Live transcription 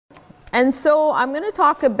And so I'm going to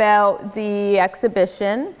talk about the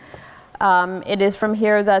exhibition. It is from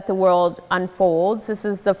here that the world unfolds. This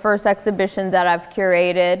is the first exhibition that I've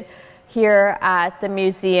curated here at the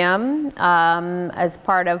museum as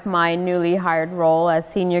part of my newly hired role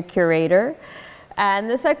as senior curator. And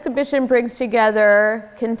this exhibition brings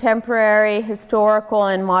together contemporary, historical,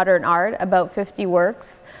 and modern art, about 50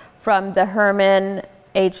 works from the Herman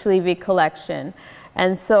H. Levy Collection.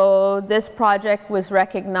 And so this project was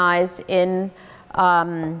recognized in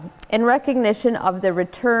recognition of the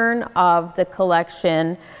return of the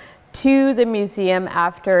collection to the museum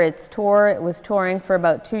after its tour. It was touring for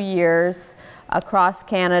about 2 years across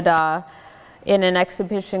Canada in an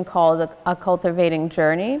exhibition called A Cultivating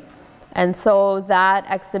Journey. And so that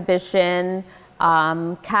exhibition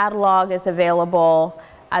catalog is available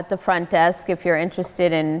at the front desk if you're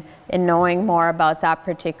interested in knowing more about that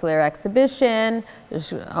particular exhibition.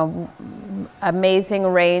 There's an amazing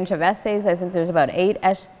range of essays. I think there's about 8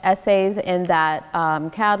 essays in that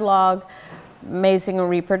catalog, amazing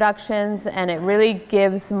reproductions, and it really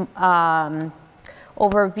gives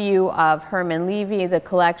overview of Herman Levy, the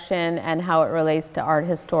collection, and how it relates to art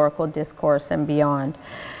historical discourse and beyond.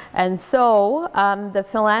 And so the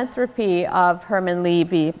philanthropy of Herman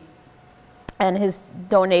Levy and his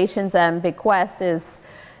donations and bequests is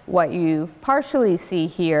what you partially see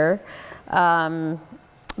here.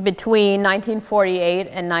 Between 1948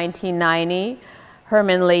 and 1990,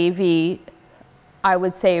 Herman Levy, I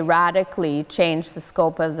would say, radically changed the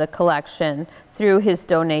scope of the collection through his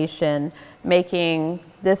donation, making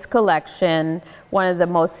this collection one of the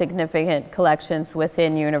most significant collections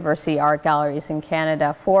within university art galleries in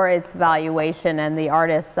Canada for its valuation and the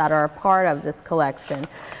artists that are a part of this collection.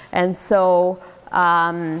 And so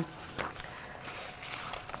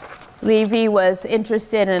Levy was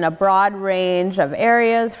interested in a broad range of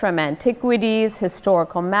areas, from antiquities,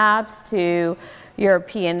 historical maps, to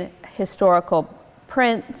European historical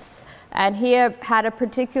prints. And he had a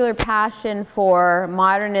particular passion for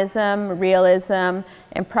modernism, realism,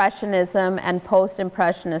 impressionism, and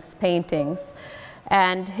post-impressionist paintings.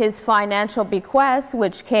 And his financial bequest,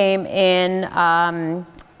 which came in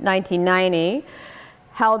 1990,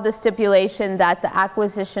 held the stipulation that the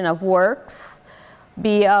acquisition of works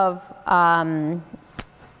be of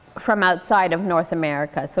from outside of North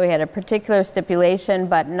America. So he had a particular stipulation,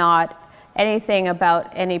 but not anything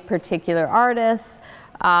about any particular artists.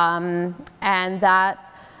 And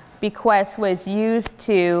that bequest was used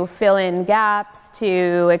to fill in gaps,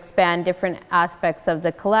 to expand different aspects of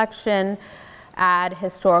the collection, add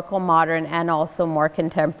historical, modern, and also more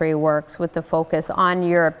contemporary works with the focus on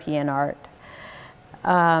European art.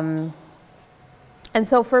 And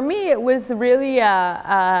so for me, it was really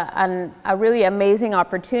a really amazing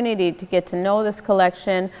opportunity to get to know this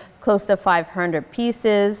collection, close to 500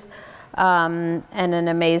 pieces, and an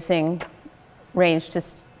amazing range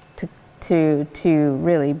to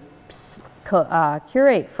really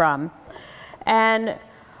curate from. And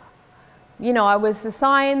you know, I was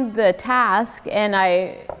assigned the task, and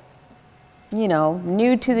I, you know,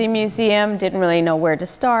 new to the museum, didn't really know where to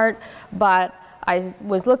start, but I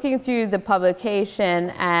was looking through the publication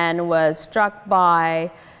and was struck by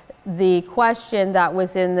the question that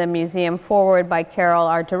was in the museum foreword by Carol,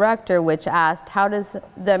 our director, which asked, how does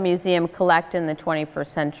the museum collect in the 21st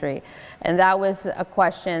century? And that was a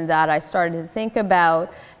question that I started to think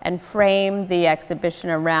about and frame the exhibition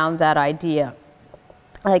around that idea.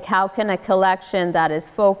 Like, how can a collection that is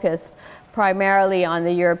focused primarily on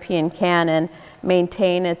the European canon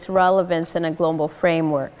maintain its relevance in a global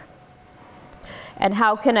framework? And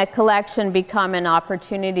how can a collection become an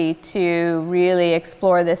opportunity to really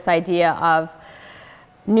explore this idea of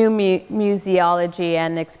new museology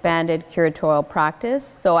and expanded curatorial practice?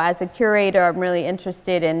 So as a curator, I'm really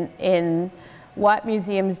interested in what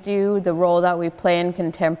museums do, the role that we play in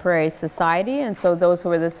contemporary society. And so those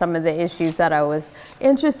were some of the issues that I was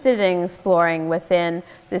interested in exploring within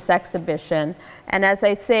this exhibition. And as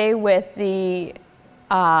I say, with the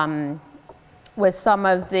with some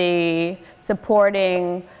of the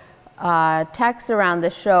supporting text around the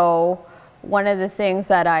show, one of the things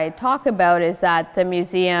that I talk about is that the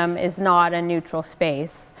museum is not a neutral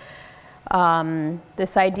space.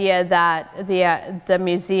 This idea that the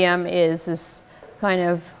museum is this kind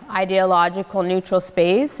of ideological neutral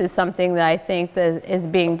space is something that I think that is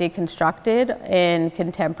being deconstructed in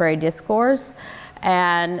contemporary discourse.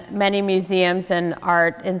 And many museums and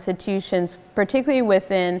art institutions, particularly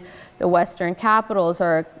within the Western capitals,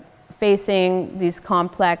 are facing these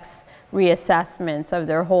complex reassessments of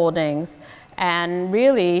their holdings and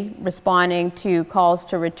really responding to calls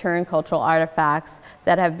to return cultural artifacts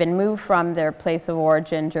that have been moved from their place of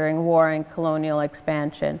origin during war and colonial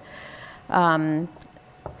expansion.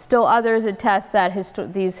 Still others attest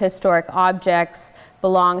that these historic objects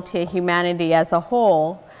belong to humanity as a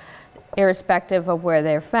whole, irrespective of where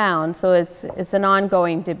they're found. So it's an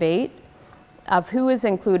ongoing debate of who is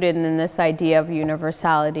included in this idea of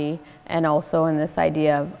universality and also in this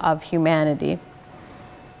idea of humanity.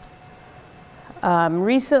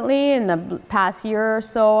 Recently, in the past year or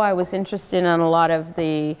so, I was interested in a lot of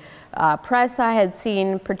the press I had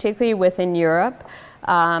seen, particularly within Europe,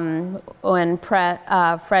 when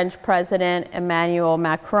French President Emmanuel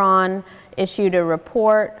Macron issued a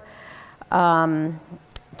report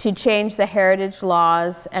to change the heritage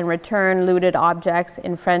laws and return looted objects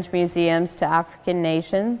in French museums to African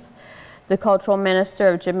nations. The cultural minister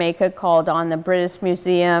of Jamaica called on the British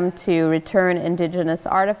Museum to return indigenous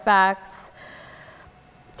artifacts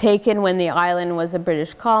taken when the island was a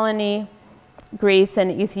British colony. Greece and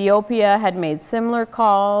Ethiopia had made similar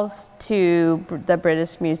calls to the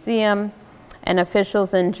British Museum, and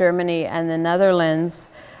officials in Germany and the Netherlands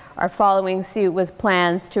are following suit with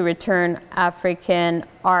plans to return African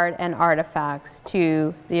art and artifacts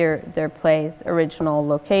to their original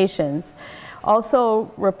locations.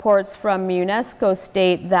 Also, reports from UNESCO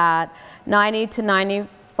state that 90 to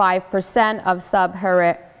 95% of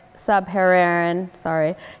sub-Saharan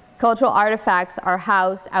cultural artifacts are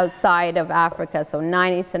housed outside of Africa, so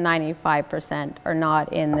 90 to 95% are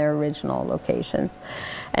not in their original locations.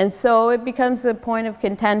 And so it becomes a point of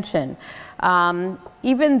contention.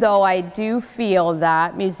 Even though I do feel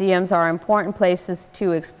that museums are important places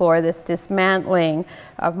to explore this dismantling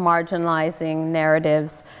of marginalizing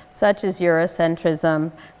narratives such as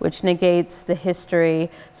Eurocentrism, which negates the history,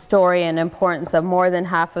 story, and importance of more than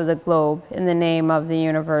half of the globe in the name of the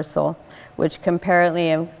universal, which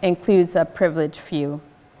comparatively includes a privileged few.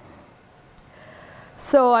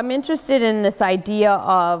 So I'm interested in this idea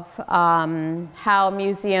of how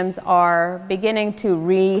museums are beginning to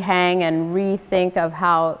rehang and rethink of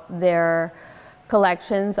how their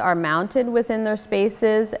collections are mounted within their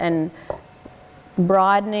spaces and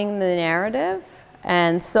broadening the narrative.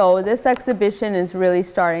 And so this exhibition is really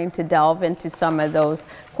starting to delve into some of those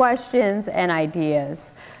questions and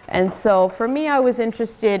ideas. And so for me, I was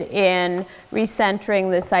interested in recentering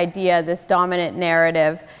this idea, this dominant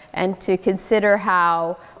narrative, and to consider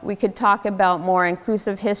how we could talk about more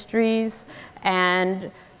inclusive histories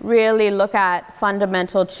and really look at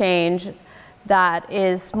fundamental change that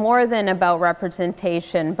is more than about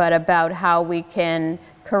representation, but about how we can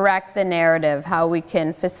correct the narrative, how we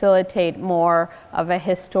can facilitate more of a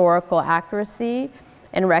historical accuracy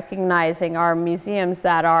in recognizing our museums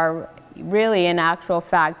that are really, in actual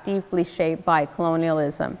fact, deeply shaped by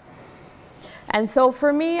colonialism. And so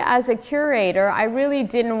for me as a curator, I really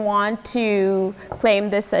didn't want to claim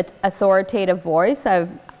this authoritative voice.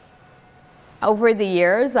 Over the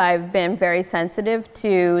years, I've been very sensitive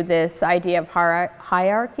to this idea of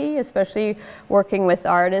hierarchy, especially working with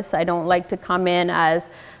artists. I don't like to come in as,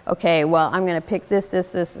 okay, well, I'm going to pick this,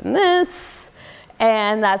 this, this, and this,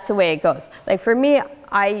 and that's the way it goes. Like for me,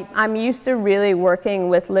 I'm used to really working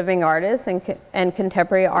with living artists and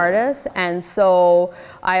contemporary artists, and so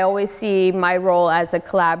I always see my role as a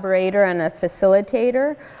collaborator and a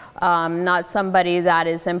facilitator, not somebody that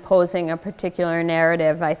is imposing a particular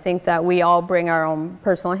narrative. I think that we all bring our own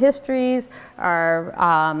personal histories,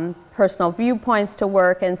 our personal viewpoints to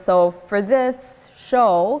work, and so for this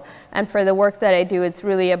show and for the work that I do, it's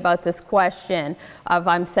really about this question of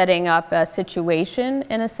I'm setting up a situation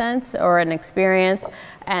in a sense or an experience,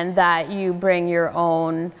 and that you bring your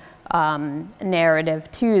own narrative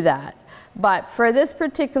to that. But for this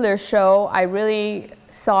particular show, I really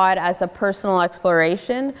saw it as a personal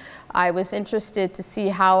exploration. I was interested to see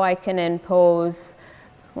how I can impose,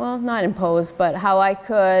 well, not impose, but how I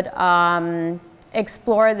could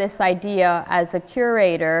explore this idea as a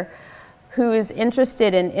curator who is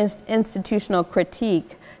interested in institutional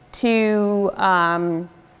critique to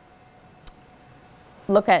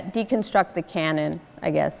deconstruct the canon,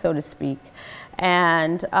 I guess, so to speak,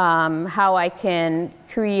 and how I can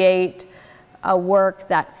create a work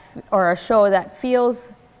or a show that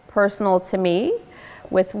feels personal to me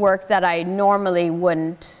with work that I normally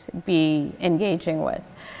wouldn't be engaging with.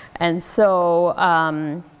 And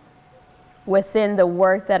so within the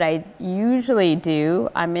work that I usually do,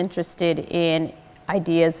 I'm interested in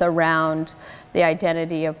ideas around the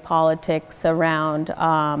identity of politics, around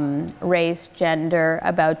race, gender,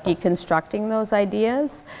 about deconstructing those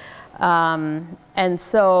ideas. And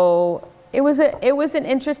so it was an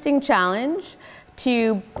interesting challenge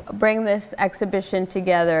to bring this exhibition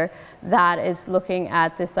together that is looking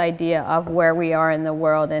at this idea of where we are in the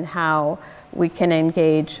world and how we can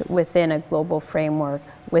engage within a global framework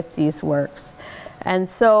with these works. And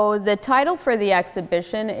so the title for the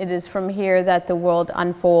exhibition, "It is from here that the world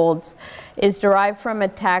unfolds," is derived from a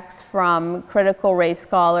text from critical race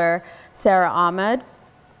scholar Sarah Ahmed,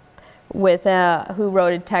 who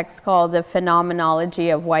wrote a text called The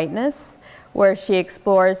Phenomenology of Whiteness, where she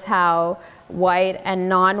explores how white and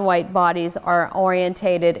non-white bodies are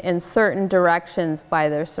orientated in certain directions by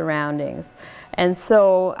their surroundings. And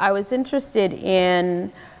so I was interested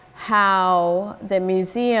in how the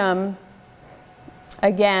museum,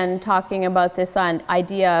 again, talking about this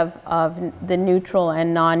idea of the neutral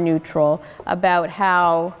and non-neutral, about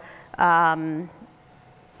how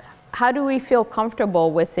do we feel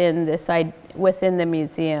comfortable within this, within the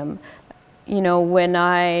museum? You know, when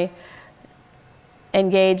I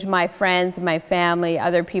engage my friends, my family,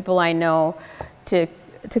 other people I know to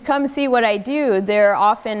come see what I do, they're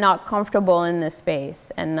often not comfortable in this space,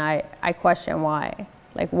 and I question why.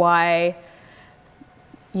 Like, why,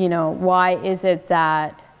 you know, why is it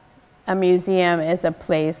that a museum is a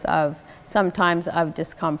place of sometimes of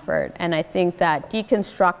discomfort? And I think that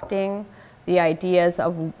deconstructing the ideas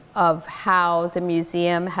of how the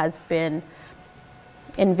museum has been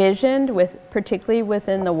envisioned, particularly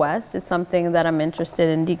within the West, is something that I'm interested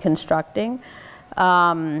in deconstructing.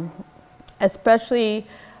 Especially,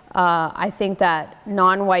 I think that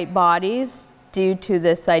non-white bodies, due to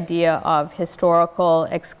this idea of historical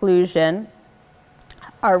exclusion,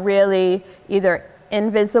 are really either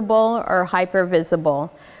invisible or hypervisible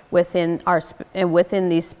within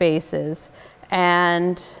these spaces.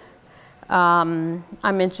 And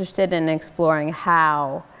I'm interested in exploring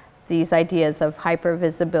how these ideas of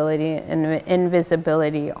hypervisibility and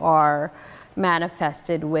invisibility are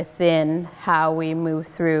manifested within how we move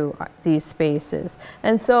through these spaces.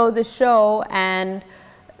 And so the show and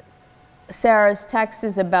Sarah's text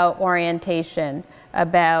is about orientation,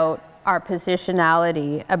 about our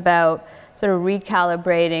positionality, about sort of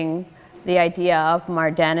recalibrating the idea of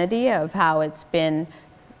modernity, of how it's been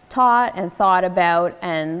taught and thought about,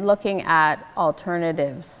 and looking at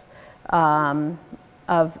alternatives of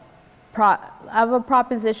a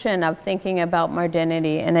proposition of thinking about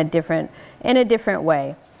modernity in a different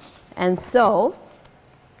way. And so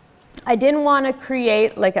I didn't want to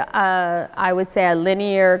create like I would say a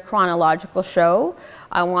linear chronological show.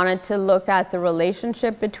 I wanted to look at the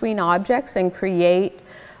relationship between objects and create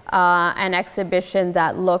an exhibition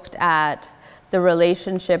that looked at the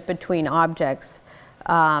relationship between objects,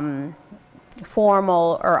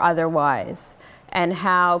 formal or otherwise, and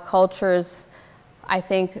how cultures, I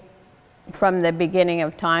think, from the beginning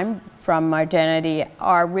of time, from modernity,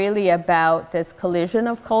 are really about this collision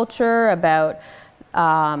of culture, about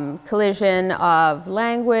collision of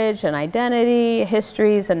language and identity,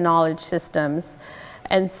 histories and knowledge systems.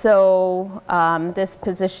 And so this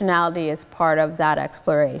positionality is part of that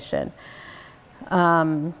exploration.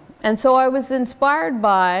 And so I was inspired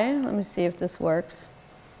by, let me see if this works.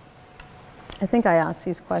 I think I asked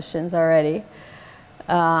these questions already.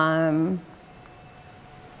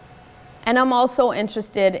 And I'm also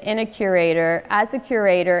interested in as a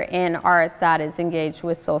curator in art that is engaged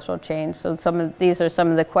with social change. So these are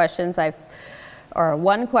some of the questions or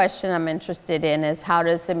one question I'm interested in is, how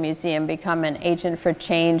does the museum become an agent for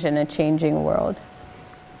change in a changing world?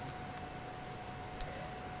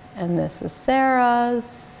 And this is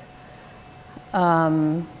Sarah's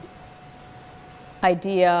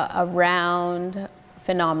idea around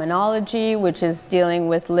phenomenology, which is dealing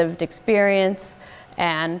with lived experience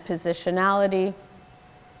and positionality.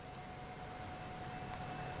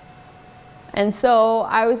 And so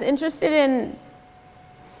I was interested in,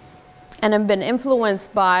 and have been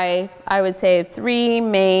influenced by, I would say, 3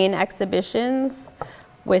 main exhibitions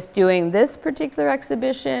with doing this particular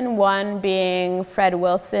exhibition. One being Fred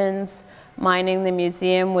Wilson's Mining the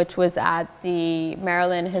Museum, which was at the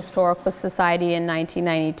Maryland Historical Society in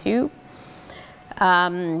 1992.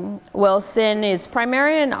 Wilson is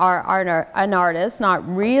primarily an artist, not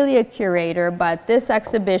really a curator, but this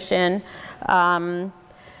exhibition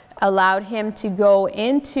allowed him to go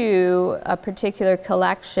into a particular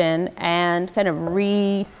collection and kind of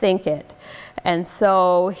rethink it. And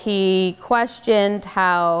so he questioned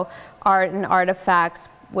how art and artifacts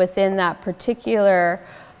within that particular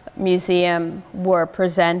museum were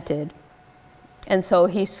presented. And so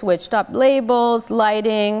he switched up labels,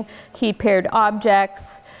 lighting, he paired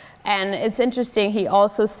objects. And it's interesting, he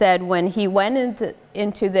also said when he went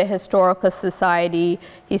into the Historical Society,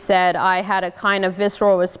 he said, I had a kind of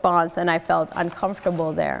visceral response and I felt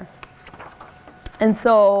uncomfortable there. And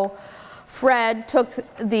so Fred took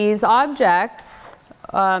these objects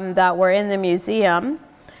that were in the museum,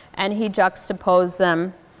 and he juxtaposed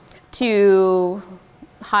them to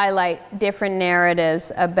highlight different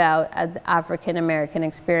narratives about the African American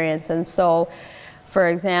experience. And so, for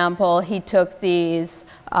example, he took these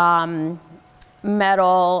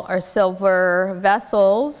metal or silver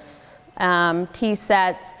vessels, tea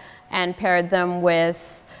sets, and paired them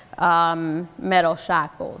with metal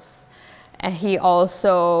shackles. And he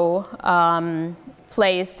also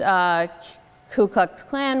placed a Ku Klux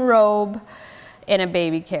Klan robe in a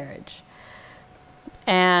baby carriage.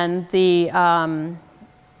 And the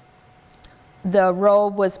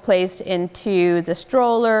robe was placed into the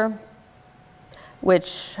stroller,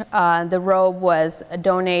 which the robe was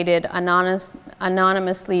donated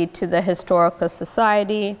anonymously to the Historical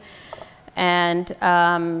Society. And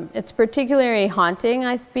it's particularly haunting,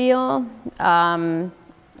 I feel,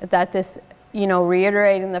 that this,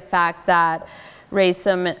 reiterating the fact that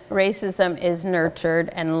racism is nurtured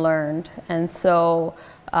and learned. And so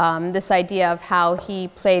this idea of how he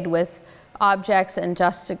played with objects and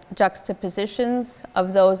juxtapositions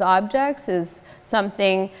of those objects is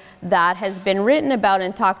something that has been written about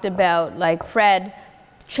and talked about. Like, Fred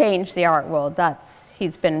changed the art world.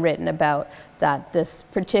 He's been written about that. This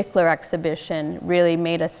particular exhibition really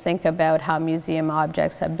made us think about how museum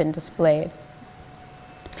objects have been displayed.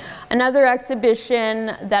 Another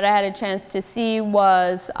exhibition that I had a chance to see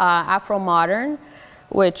was Afro-Modern,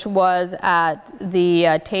 which was at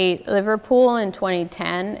the Tate Liverpool in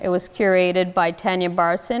 2010. It was curated by Tanya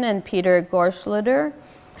Barson and Peter Gorschlider.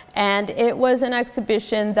 And it was an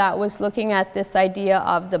exhibition that was looking at this idea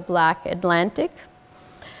of the Black Atlantic,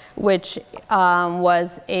 which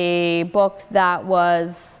was a book that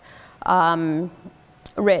was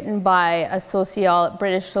written by a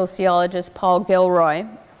British sociologist, Paul Gilroy.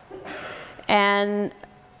 And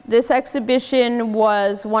this exhibition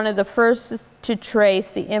was one of the first to trace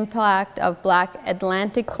the impact of Black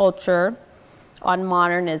Atlantic culture on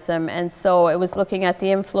modernism. And so it was looking at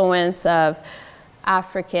the influence of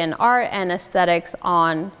African art and aesthetics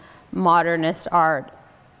on modernist art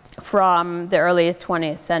from the early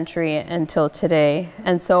 20th century until today.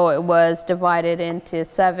 And so it was divided into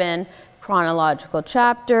 7 chronological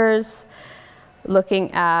chapters,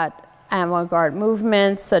 looking at avant-garde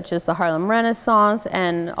movements such as the Harlem Renaissance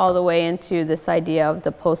and all the way into this idea of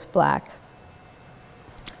the post-Black.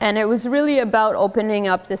 And it was really about opening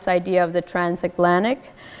up this idea of the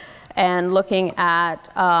transatlantic and looking at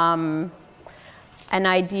an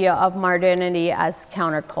idea of modernity as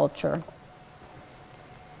counterculture.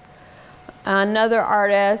 Another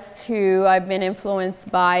artist who I've been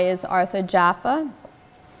influenced by is Arthur Jaffa.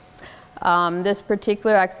 This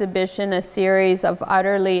particular exhibition, a series of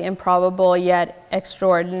utterly improbable yet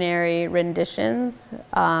extraordinary renditions,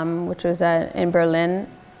 which was in Berlin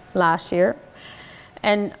last year.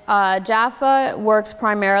 And Jaffa works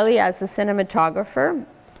primarily as a cinematographer.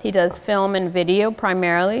 He does film and video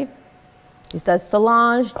primarily. He does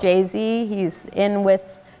Solange, Jay-Z. He's in with,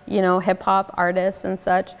 hip-hop artists and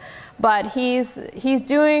such. But he's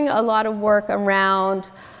doing a lot of work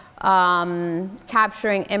around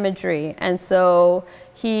capturing imagery. And so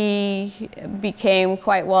he became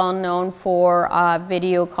quite well known for a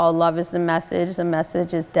video called Love is the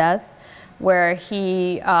Message is Death, where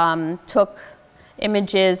he took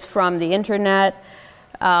images from the internet,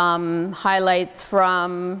 highlights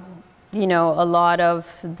from, a lot of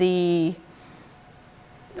the,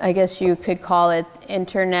 I guess you could call it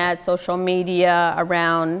internet, social media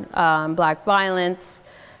around Black violence,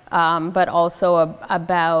 but also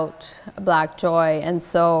about Black joy. And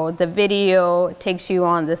so the video takes you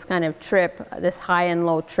on this kind of trip, this high and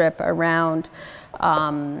low trip around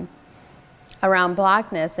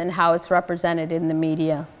Blackness and how it's represented in the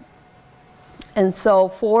media. And so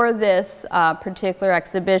for this particular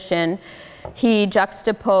exhibition, he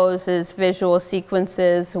juxtaposes visual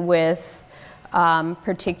sequences with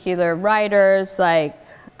particular writers like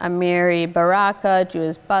Amiri Baraka,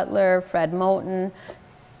 Judith Butler, Fred Moten,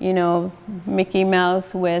 Mickey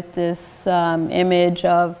Mouse with this image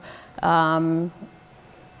of, I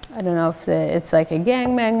don't know if it's like a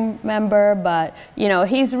gang member, but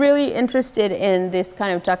he's really interested in this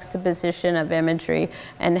kind of juxtaposition of imagery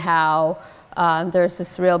and how there's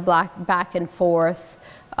this real back and forth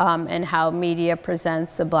and how media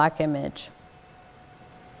presents the Black image.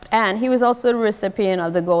 And he was also the recipient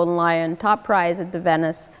of the Golden Lion Top Prize at the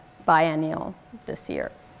Venice Biennial this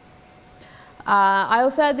year. I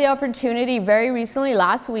also had the opportunity very recently,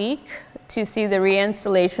 last week, to see the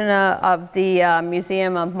reinstallation of the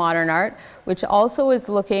Museum of Modern Art, which also is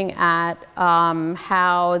looking at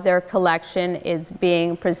how their collection is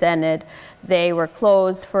being presented. They were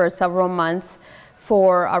closed for several months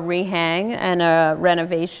for a rehang and a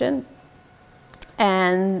renovation,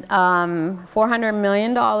 and $400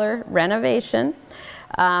 million renovation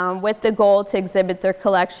with the goal to exhibit their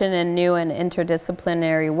collection in new and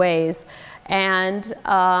interdisciplinary ways. And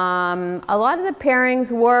a lot of the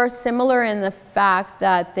pairings were similar in the fact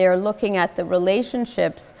that they're looking at the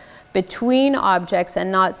relationships between objects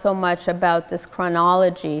and not so much about this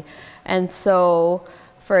chronology. And so,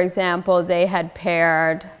 for example, they had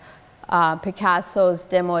paired Picasso's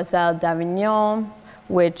Demoiselle d'Avignon,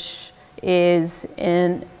 which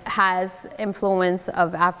has influence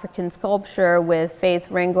of African sculpture, with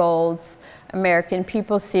Faith Ringgold's American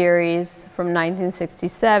People series from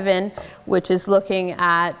 1967, which is looking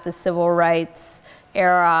at the civil rights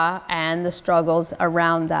era and the struggles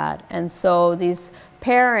around that. And so these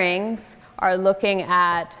pairings are looking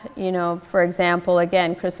at, you know, for example,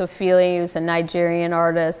 again, Chris Ofili, who's a Nigerian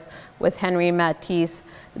artist, with Henry Matisse,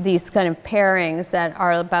 these kind of pairings that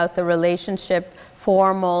are about the relationship,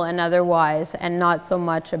 formal and otherwise, and not so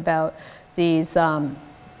much about these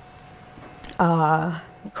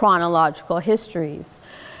chronological histories.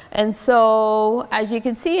 And so, as you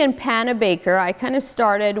can see in Panabaker, I kind of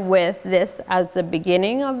started with this as the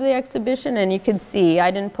beginning of the exhibition, and you can see,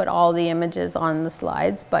 I didn't put all the images on the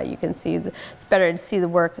slides, but you can see, it's better to see the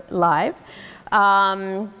work live.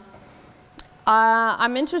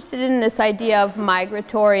 I'm interested in this idea of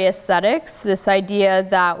migratory aesthetics, this idea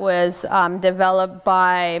that was developed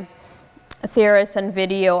by theorist and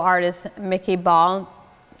video artist Mickey Ball,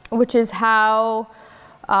 which is how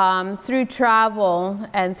through travel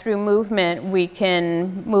and through movement we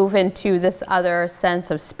can move into this other sense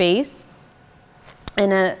of space,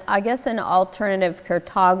 and I guess an alternative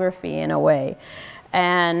cartography in a way.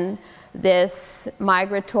 And this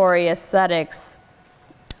migratory aesthetics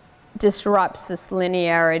disrupts this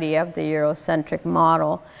linearity of the Eurocentric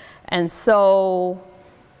model. And so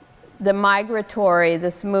the migratory,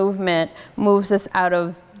 this movement, moves us out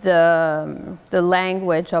of the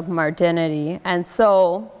language of modernity. And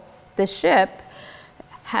so the ship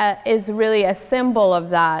is really a symbol of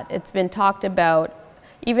that. It's been talked about,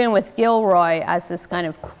 even with Gilroy, as this kind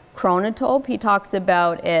of chronotope. He talks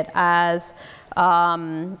about it as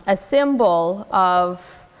a symbol of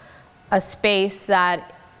a space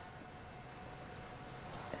that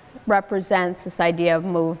represents this idea of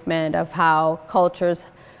movement, of how cultures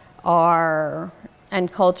are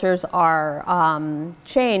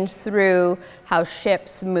changed through how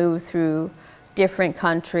ships move through different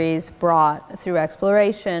countries, brought through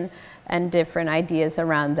exploration and different ideas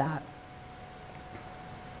around that.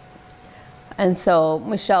 And so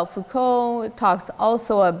Michel Foucault talks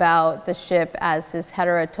also about the ship as this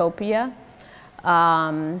heterotopia,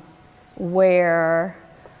 where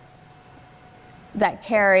that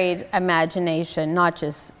carried imagination, not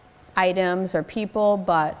just items or people,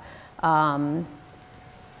 but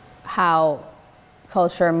how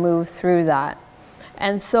culture moved through that.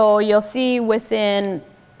 And so you'll see within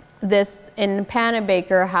this, in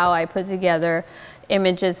Panabaker, how I put together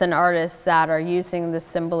images and artists that are using the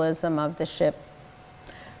symbolism of the ship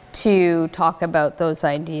to talk about those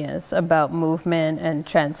ideas about movement and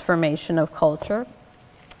transformation of culture.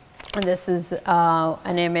 And this is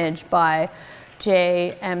an image by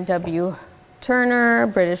J.M.W. Turner,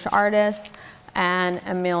 British artist, and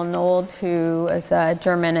Emil Nold, who is a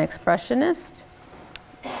German expressionist.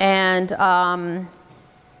 And I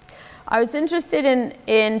was interested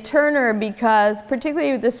in Turner because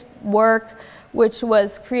particularly this work, which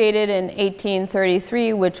was created in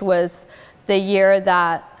 1833, which was the year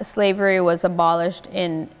that slavery was abolished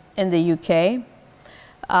in the UK.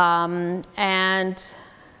 And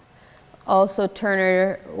also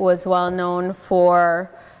Turner was well known for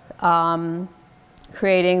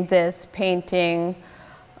creating this painting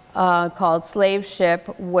called Slave Ship,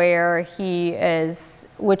 where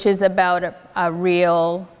which is about a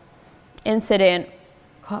real incident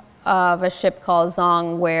of a ship called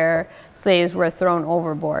Zong, where slaves were thrown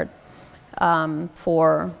overboard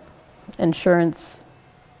for insurance.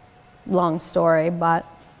 Long story, but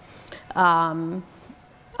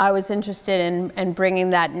I was interested in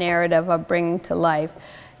bringing that narrative of bringing to life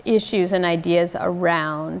issues and ideas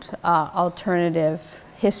around alternative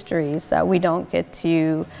histories that we don't get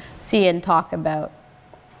to see and talk about.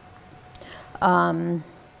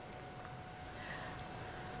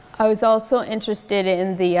 I was also interested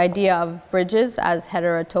in the idea of bridges as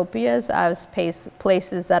heterotopias, as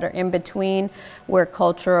places that are in between, where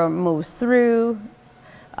culture moves through.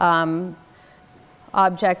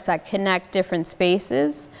 objects that connect different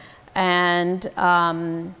spaces. And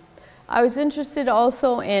I was interested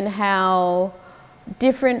also in how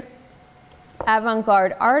different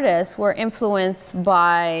avant-garde artists were influenced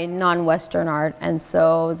by non-Western art. And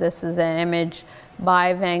so this is an image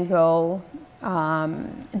by Van Gogh,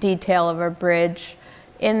 detail of a bridge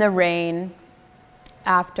in the rain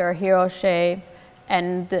after Hiroshima,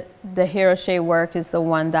 and the Hiroshima work is the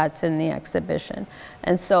one that's in the exhibition.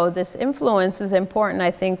 And so this influence is important,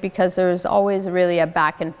 I think, because there's always really a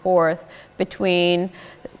back and forth between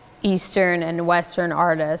Eastern and Western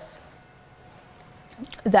artists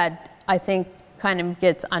that I think kind of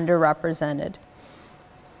gets underrepresented.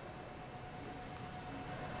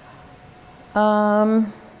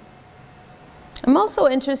 I'm also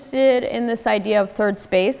interested in this idea of third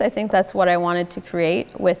space. I think that's what I wanted to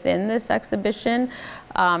create within this exhibition.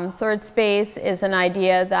 Third space is an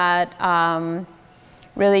idea that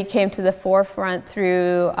really came to the forefront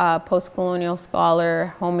through post-colonial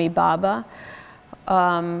scholar Homi Bhabha,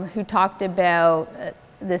 who talked about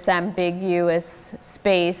this ambiguous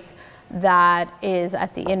space that is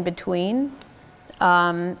at the in-between.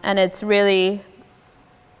 And it's really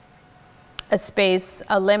a space,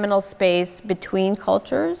 a liminal space between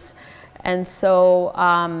cultures. And so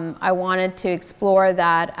I wanted to explore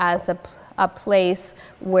that as a place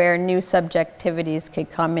where new subjectivities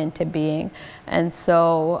could come into being. And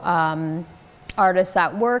so artists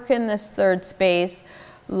that work in this third space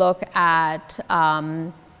look at,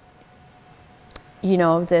 you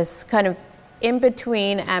know, this kind of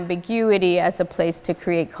in-between ambiguity as a place to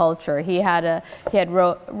create culture. He had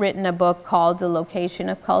written a book called The Location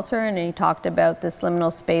of Culture, and he talked about this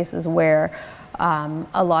liminal spaces where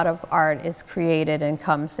a lot of art is created and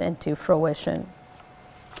comes into fruition.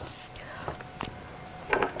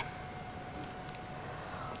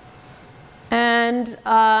 And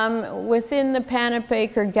within the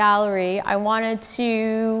Panabaker Gallery, I wanted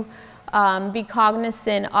to be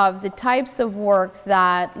cognizant of the types of work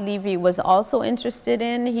that Levy was also interested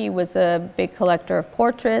in. He was a big collector of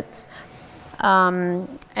portraits.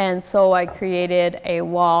 And so I created a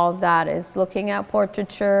wall that is looking at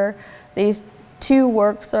portraiture. These two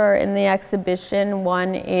works are in the exhibition.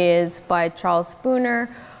 One is by Charles Spooner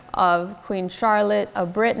of Queen Charlotte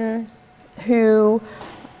of Britain, who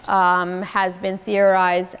has been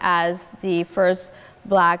theorized as the first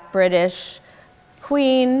Black British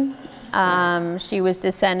queen. She was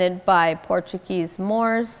descended by Portuguese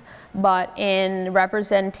Moors, but in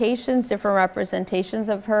representations, different representations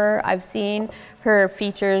of her, I've seen her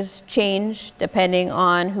features change depending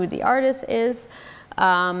on who the artist is.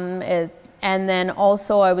 And then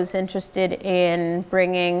also I was interested in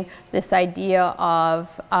bringing this idea of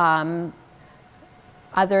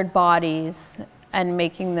othered bodies and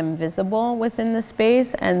making them visible within the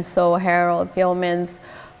space. And so Harold Gilman's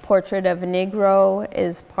Portrait of a Negro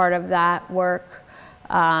is part of that work.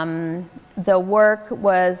 The work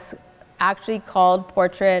was actually called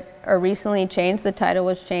Portrait, or recently changed, the title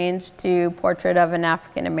was changed to Portrait of an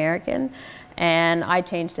African American, and I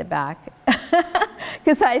changed it back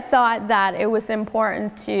because I thought that it was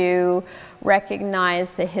important to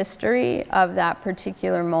recognize the history of that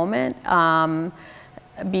particular moment,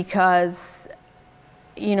 because,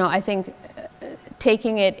 you know, I think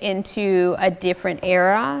taking it into a different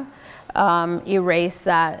era erased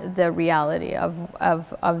the reality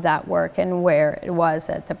of that work and where it was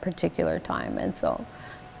at the particular time. And so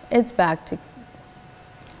it's back to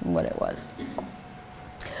what it was.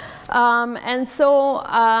 And so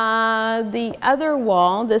the other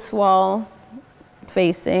wall, this wall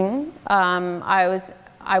facing,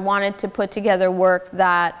 I wanted to put together work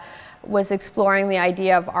that was exploring the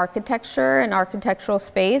idea of architecture and architectural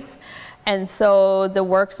space. And so the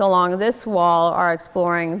works along this wall are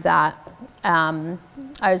exploring that. I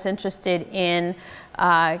was interested in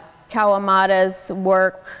Kawamata's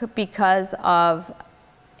work because of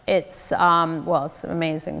its, well, it's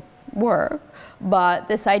amazing work, but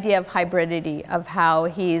this idea of hybridity, of how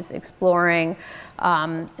he's exploring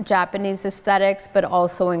Japanese aesthetics, but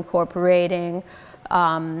also incorporating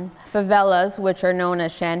favelas, which are known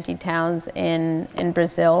as shanty towns in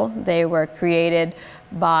Brazil. They were created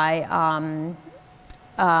by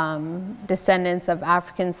descendants of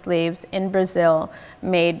African slaves in Brazil,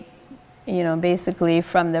 made, you know, basically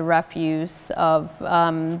from the refuse of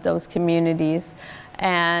those communities.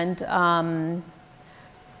 And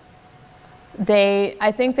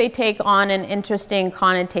I think they take on an interesting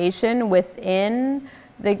connotation within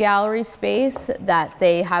the gallery space, that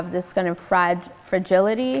they have this kind of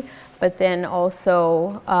fragility, but then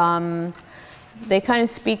also they kind of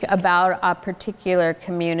speak about a particular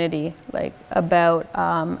community, like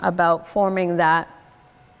about forming that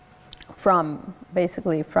from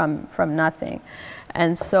basically from nothing.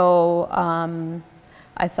 And so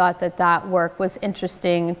I thought that that work was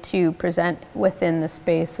interesting to present within the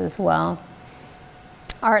space as well.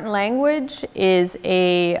 Art and Language is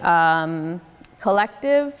a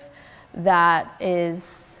collective that is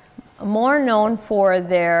more known for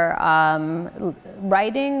their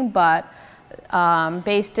writing, but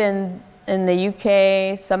based in the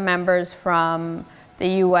UK, some members from the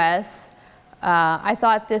US. I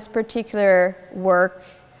thought this particular work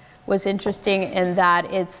was interesting in that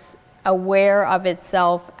it's aware of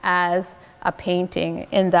itself as a painting,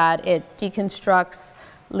 in that it deconstructs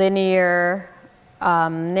linear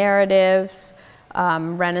narratives,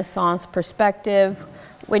 Renaissance perspective.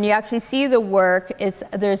 When you actually see the work,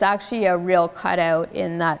 there's actually a real cutout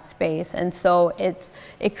in that space, and so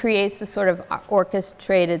it creates a sort of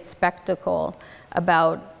orchestrated spectacle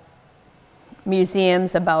about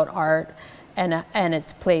museums, about art, and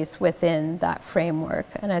its place within that framework.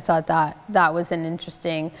 And I thought that was an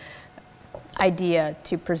interesting idea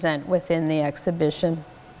to present within the exhibition.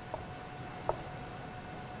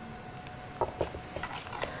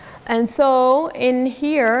 And so in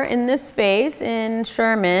here, in this space, in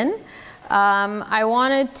Sherman, I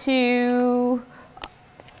wanted to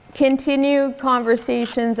continue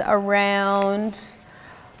conversations around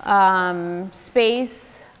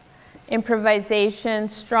space, improvisation,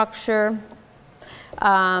 structure.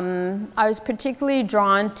 I was particularly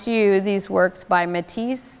drawn to these works by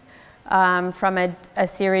Matisse from a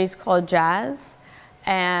series called Jazz.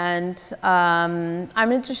 And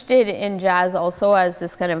I'm interested in jazz also as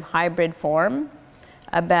this kind of hybrid form,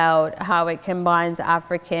 about how it combines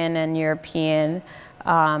African and European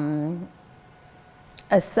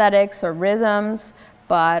aesthetics or rhythms,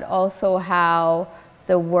 but also how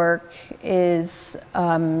the work is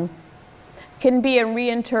can be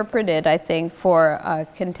reinterpreted, I think, for a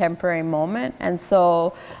contemporary moment. And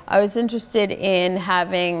so I was interested in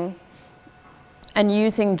having and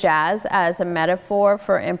using jazz as a metaphor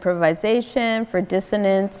for improvisation, for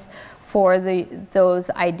dissonance, for those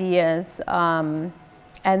ideas. And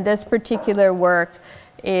this particular work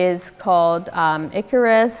is called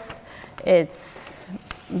Icarus. It's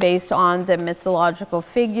based on the mythological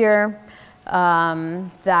figure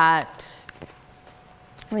that,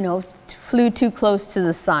 flew too close to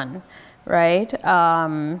the sun, right?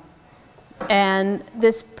 And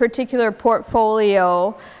this particular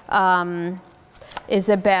portfolio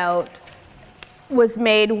was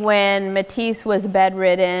made when Matisse was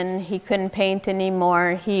bedridden. He couldn't paint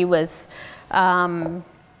anymore. He was, cutting,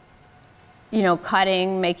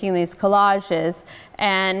 making these collages.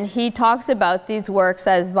 And he talks about these works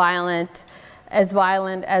as violent as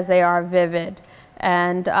they are vivid.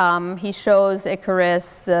 And he shows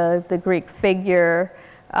Icarus, the Greek figure,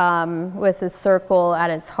 with a circle at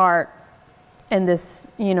its heart in this,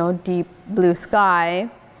 deep blue sky,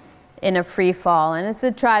 in a free fall. And it's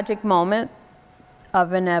a tragic moment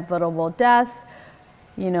of inevitable death,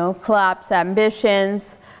 collapsed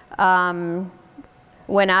ambitions. When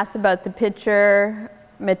asked about the picture,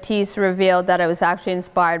 Matisse revealed that it was actually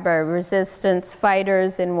inspired by resistance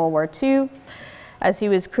fighters in World War II, as he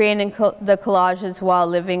was creating the collages while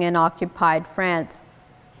living in occupied France.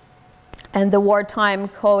 And the wartime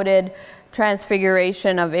coded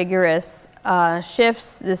transfiguration of Icarus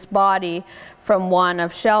shifts this body from one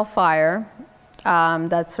of shell fire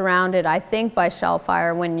that's surrounded, I think, by shell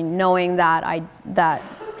fire, when knowing that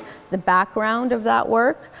the background of that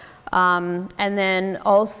work. And then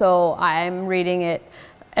also I'm reading it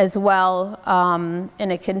as well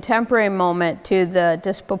in a contemporary moment to the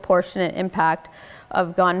disproportionate impact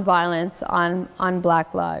of gun violence on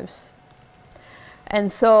Black lives. And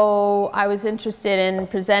so I was interested in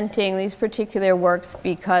presenting these particular works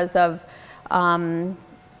because of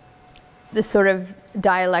this sort of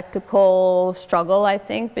dialectical struggle, I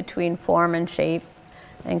think, between form and shape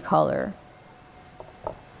and color.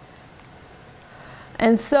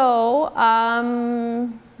 And so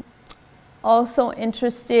also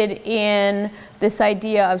interested in this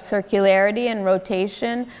idea of circularity and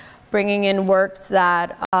rotation, bringing in works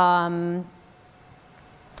that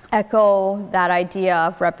echo that idea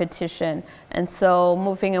of repetition. And so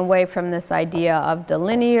moving away from this idea of the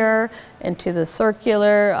linear into the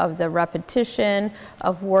circular, of the repetition,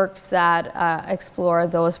 of works that explore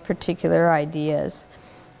those particular ideas.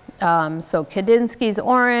 So Kandinsky's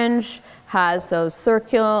Orange has those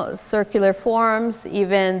circular forms,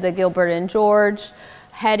 even the Gilbert and George.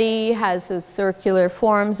 Hetty has those circular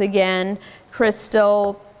forms again.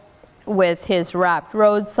 Christo with his wrapped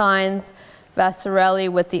road signs. Vasarely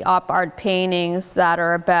with the op art paintings that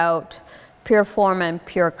are about pure form and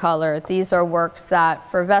pure color. These are works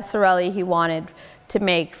that for Vasarely he wanted to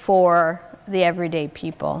make for the everyday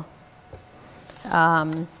people.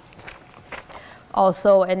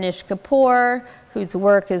 Also Anish Kapoor, whose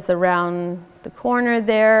work is around the corner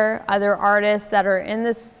there. Other artists that are in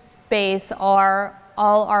this space are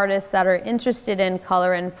all artists that are interested in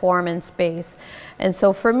color and form and space. And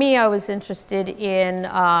so for me, I was interested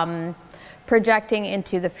in projecting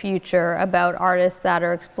into the future about artists that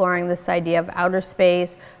are exploring this idea of outer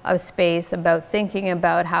space, about thinking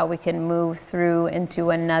about how we can move through into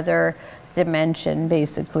another dimension,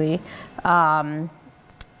 basically.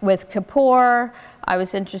 With Kapoor, I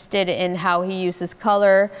was interested in how he uses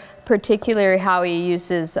color, particularly how he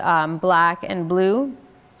uses black and blue.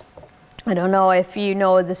 I don't know if you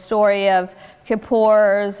know the story of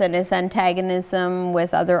Kapoor's and his antagonism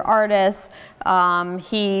with other artists.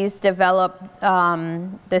 He's developed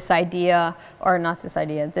this idea, or not this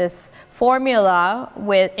idea, this formula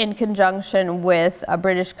in conjunction with a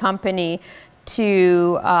British company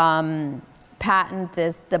to patent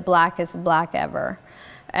the blackest black ever.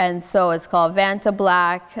 And so it's called Vanta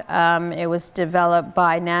Black. It was developed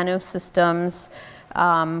by Nanosystems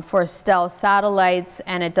for stealth satellites,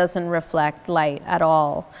 and it doesn't reflect light at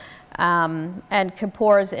all. And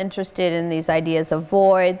Kapoor is interested in these ideas of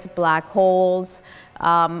voids, black holes,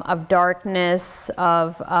 of darkness,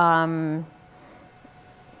 of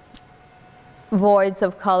voids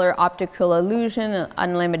of color, optical illusion,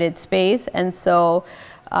 unlimited space. And so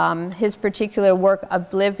his particular work,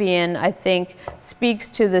 Oblivion, I think speaks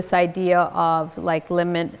to this idea of like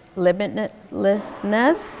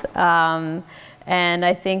limitlessness. And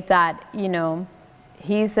I think that, you know,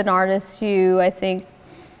 he's an artist who I think,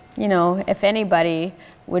 you know, if anybody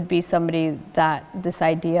would be somebody that this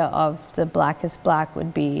idea of the blackest black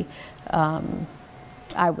would be, I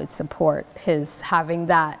would support his having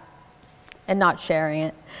that and not sharing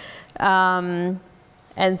it. And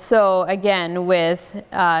so again, with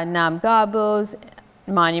Nam Gabo's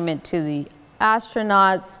Monument to the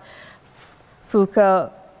Astronauts,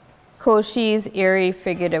 Fukoshi's eerie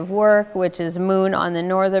figurative work, which is Moon on the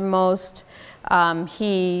Northernmost,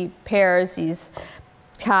 he pairs these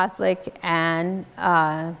Catholic and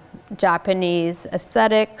Japanese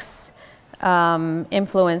aesthetics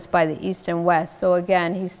influenced by the East and West. So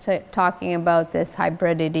again, he's talking about this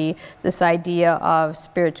hybridity, this idea of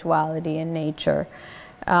spirituality and nature.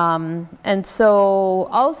 And so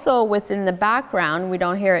also within the background, we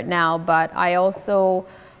don't hear it now, but I also,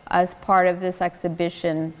 as part of this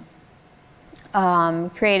exhibition,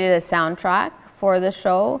 created a soundtrack for the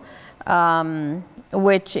show,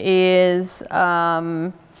 which is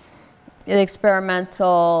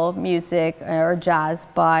experimental music or jazz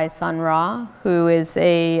by Sun Ra, who is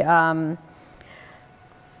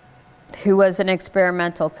who was an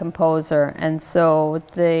experimental composer. And so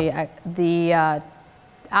the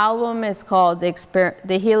album is called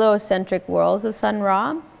The Heliocentric Worlds of Sun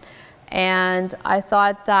Ra. And I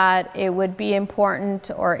thought that it would be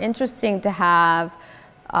important or interesting to have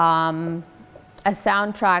a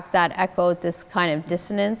soundtrack that echoed this kind of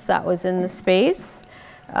dissonance that was in the space.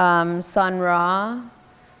 Sun Ra,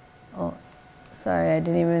 oh, sorry, I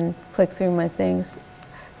didn't even click through my things.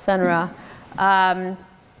 Sun Ra.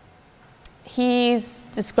 He's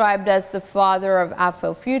described as the father of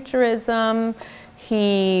Afrofuturism.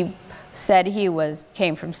 He said he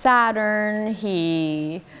came from Saturn.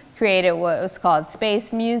 He created what was called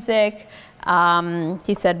space music.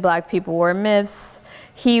 He said black people were myths.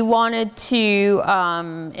 He wanted to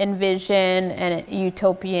envision a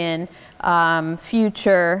utopian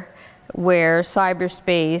future where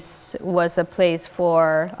cyberspace was a place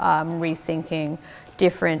for rethinking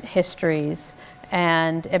different histories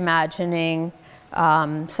and imagining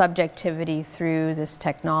subjectivity through this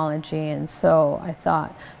technology. And so I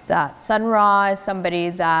thought that Sun Ra is somebody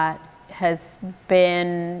that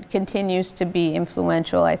continues to be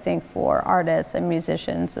influential, I think, for artists and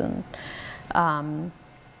musicians, and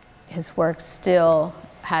his work still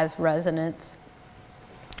has resonance,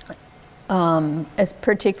 as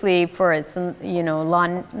particularly for its, you know,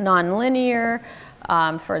 non-linear,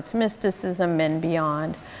 for its mysticism and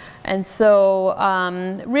beyond. And so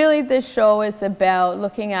really this show is about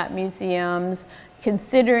looking at museums,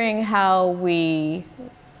 considering how we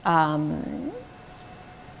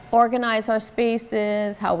organize our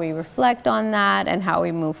spaces, how we reflect on that, and how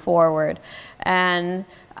we move forward. And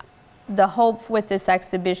the hope with this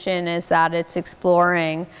exhibition is that it's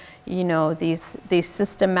exploring, you know, these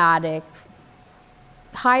systematic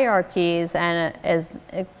hierarchies and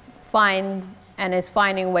find and is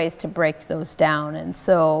finding ways to break those down. And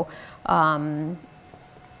so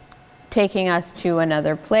taking us to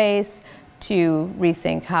another place to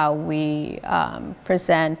rethink how we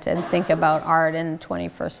present and think about art in the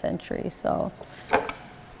 21st century. So,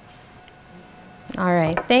 all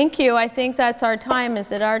right, thank you. I think that's our time.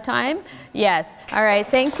 Is it our time? Yes. All right,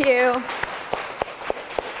 thank you.